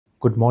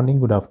Good morning,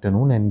 good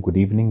afternoon, and good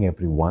evening,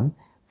 everyone.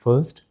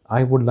 First,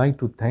 I would like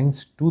to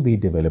thanks to the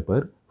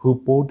developer who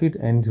ported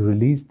and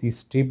released the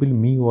stable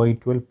Miui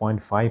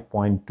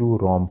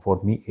 12.5.2 Rom for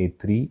Mi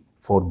A3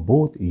 for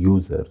both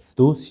users.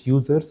 Those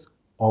users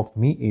of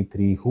Mi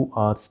A3 who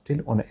are still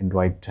on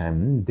Android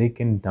 10, they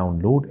can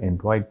download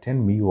Android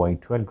 10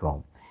 Miui 12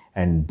 Rom.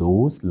 And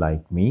those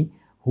like me,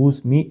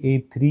 whose Mi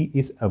A3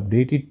 is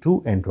updated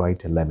to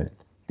Android 11,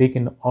 they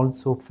can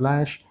also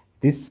flash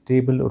this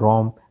stable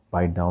ROM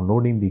by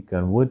downloading the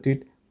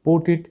converted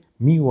ported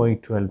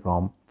Miui 12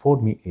 ROM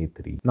for Mi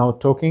A3. Now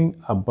talking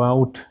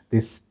about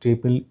this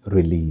stable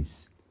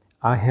release,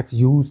 I have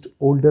used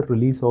older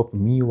release of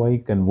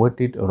Miui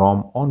converted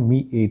ROM on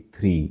Mi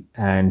A3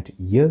 and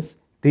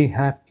yes, they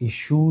have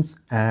issues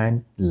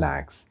and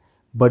lags.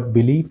 But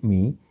believe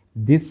me,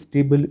 this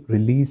stable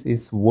release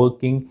is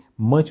working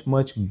much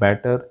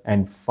better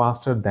and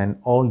faster than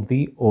all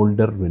the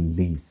older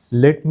release.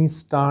 Let me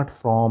start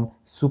from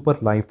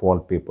Superlife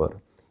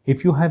Wallpaper.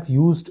 If you have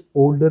used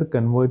older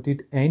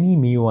converted any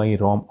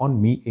MIUI ROM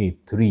on Mi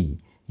A3,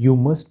 you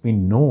must be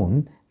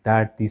known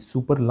that the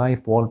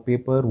Superlife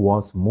Wallpaper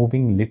was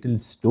moving little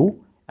slow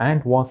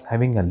and was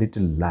having a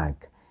little lag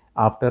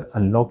after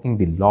unlocking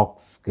the lock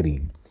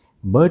screen.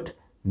 But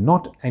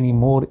not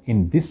anymore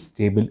in this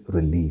stable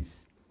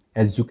release.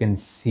 As you can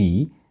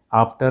see,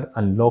 after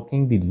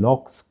unlocking the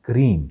lock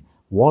screen,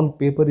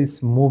 wallpaper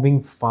is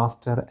moving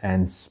faster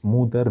and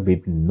smoother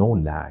with no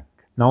lag.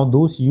 Now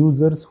those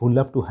users who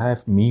love to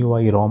have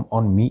MIUI ROM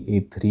on Mi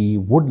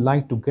A3 would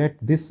like to get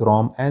this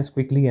ROM as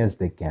quickly as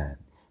they can.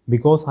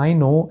 Because I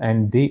know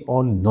and they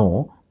all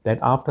know that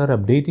after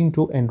updating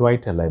to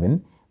Android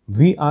 11,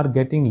 we are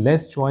getting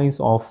less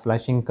choice of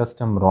flashing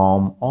custom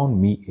ROM on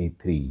Mi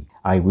A3.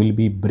 I will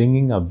be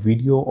bringing a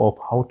video of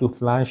how to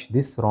flash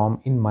this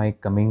ROM in my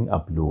coming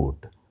upload.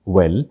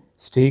 Well,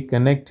 stay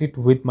connected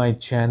with my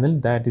channel,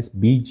 that is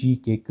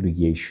BGK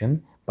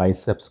Creation, by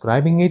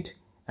subscribing it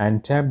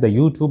and tap the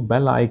YouTube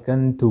bell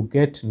icon to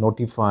get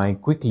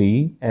notified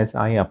quickly as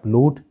I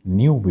upload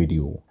new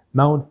video.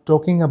 Now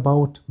talking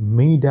about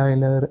Mi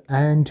Dialer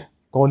and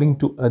calling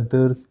to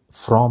others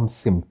from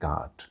SIM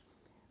card.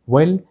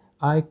 Well,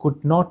 I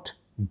could not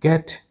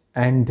get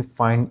and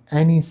find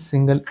any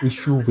single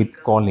issue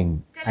with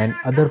calling and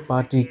other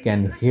party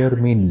can hear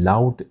me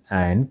loud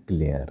and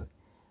clear.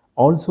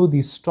 Also,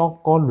 the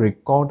stock call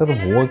recorder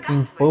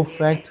working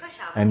perfect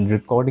and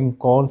recording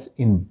calls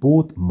in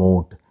both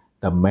mode,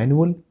 the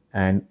manual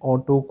and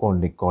auto call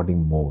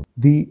recording mode.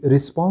 The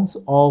response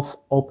of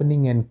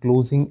opening and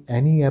closing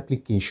any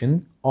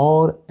application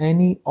or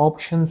any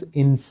options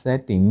in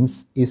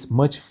settings is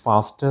much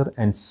faster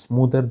and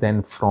smoother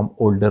than from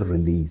older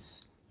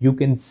release. You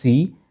can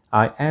see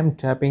I am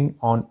tapping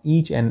on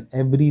each and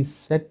every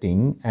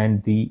setting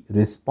and the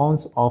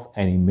response of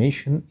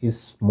animation is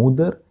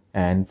smoother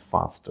and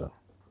faster.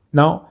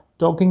 Now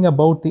talking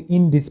about the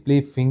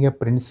in-display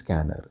fingerprint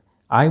scanner,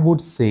 I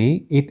would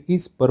say it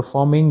is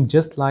performing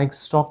just like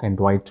stock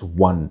Android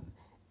 1.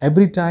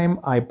 Every time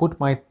I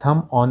put my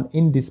thumb on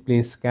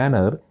in-display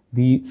scanner,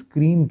 the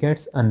screen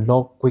gets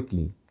unlocked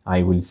quickly.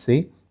 I will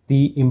say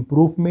the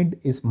improvement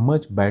is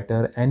much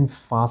better and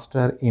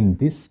faster in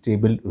this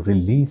stable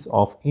release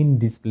of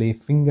in-display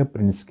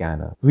fingerprint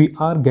scanner. We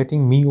are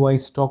getting MIUI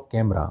stock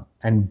camera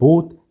and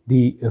both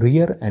the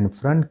rear and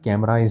front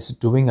camera is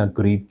doing a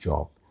great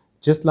job.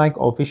 Just like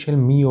official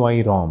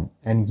MIUI ROM,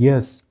 and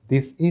yes,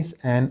 this is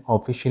an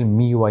official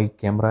MIUI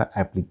camera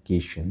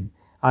application.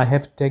 I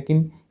have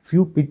taken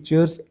few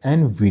pictures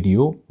and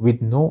video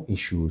with no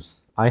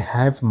issues. I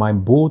have my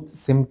both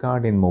SIM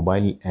card in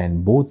mobile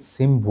and both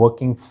SIM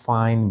working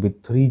fine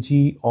with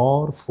 3G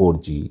or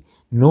 4G.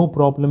 No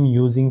problem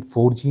using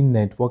 4G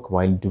network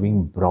while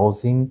doing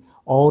browsing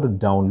or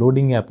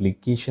downloading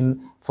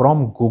application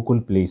from Google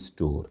Play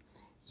Store.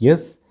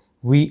 Yes,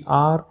 we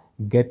are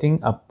getting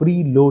a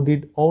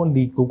preloaded all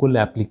the Google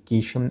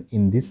application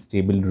in this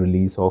stable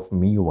release of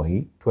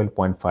MIUI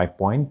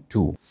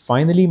 12.5.2.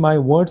 Finally, my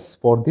words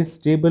for this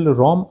stable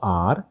ROM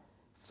are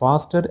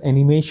faster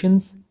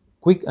animations,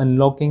 quick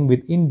unlocking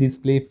with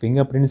in-display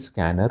fingerprint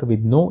scanner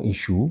with no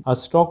issue, a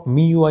stock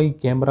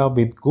MIUI camera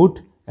with good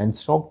and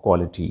stock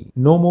quality,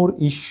 no more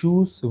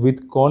issues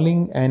with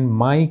calling and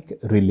mic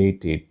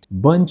related,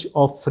 bunch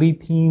of free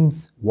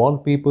themes,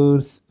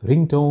 wallpapers,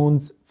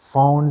 ringtones,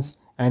 fonts,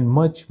 and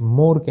much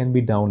more can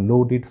be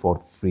downloaded for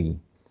free.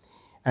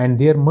 And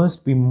there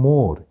must be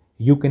more.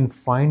 You can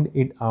find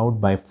it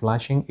out by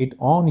flashing it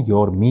on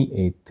your Mi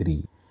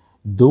A3.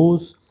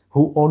 Those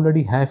who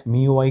already have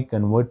MIUI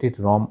converted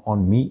ROM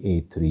on Mi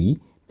A3,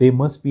 they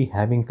must be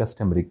having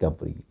custom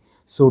recovery.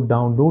 So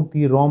download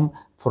the ROM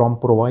from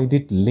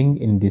provided link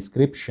in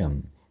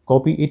description.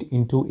 Copy it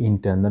into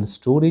internal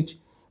storage.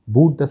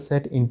 Boot the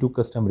set into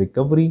custom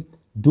recovery.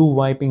 Do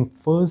wiping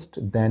first,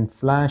 then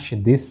flash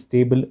this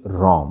stable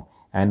ROM.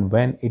 And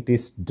when it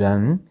is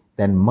done,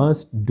 then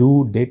must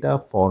do data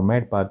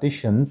format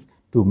partitions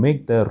to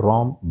make the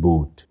ROM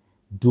boot.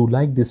 Do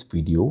like this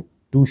video,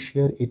 do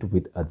share it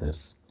with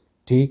others.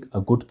 Take a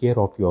good care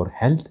of your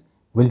health.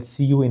 We'll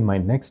see you in my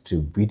next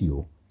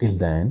video. Till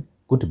then,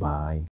 Goodbye.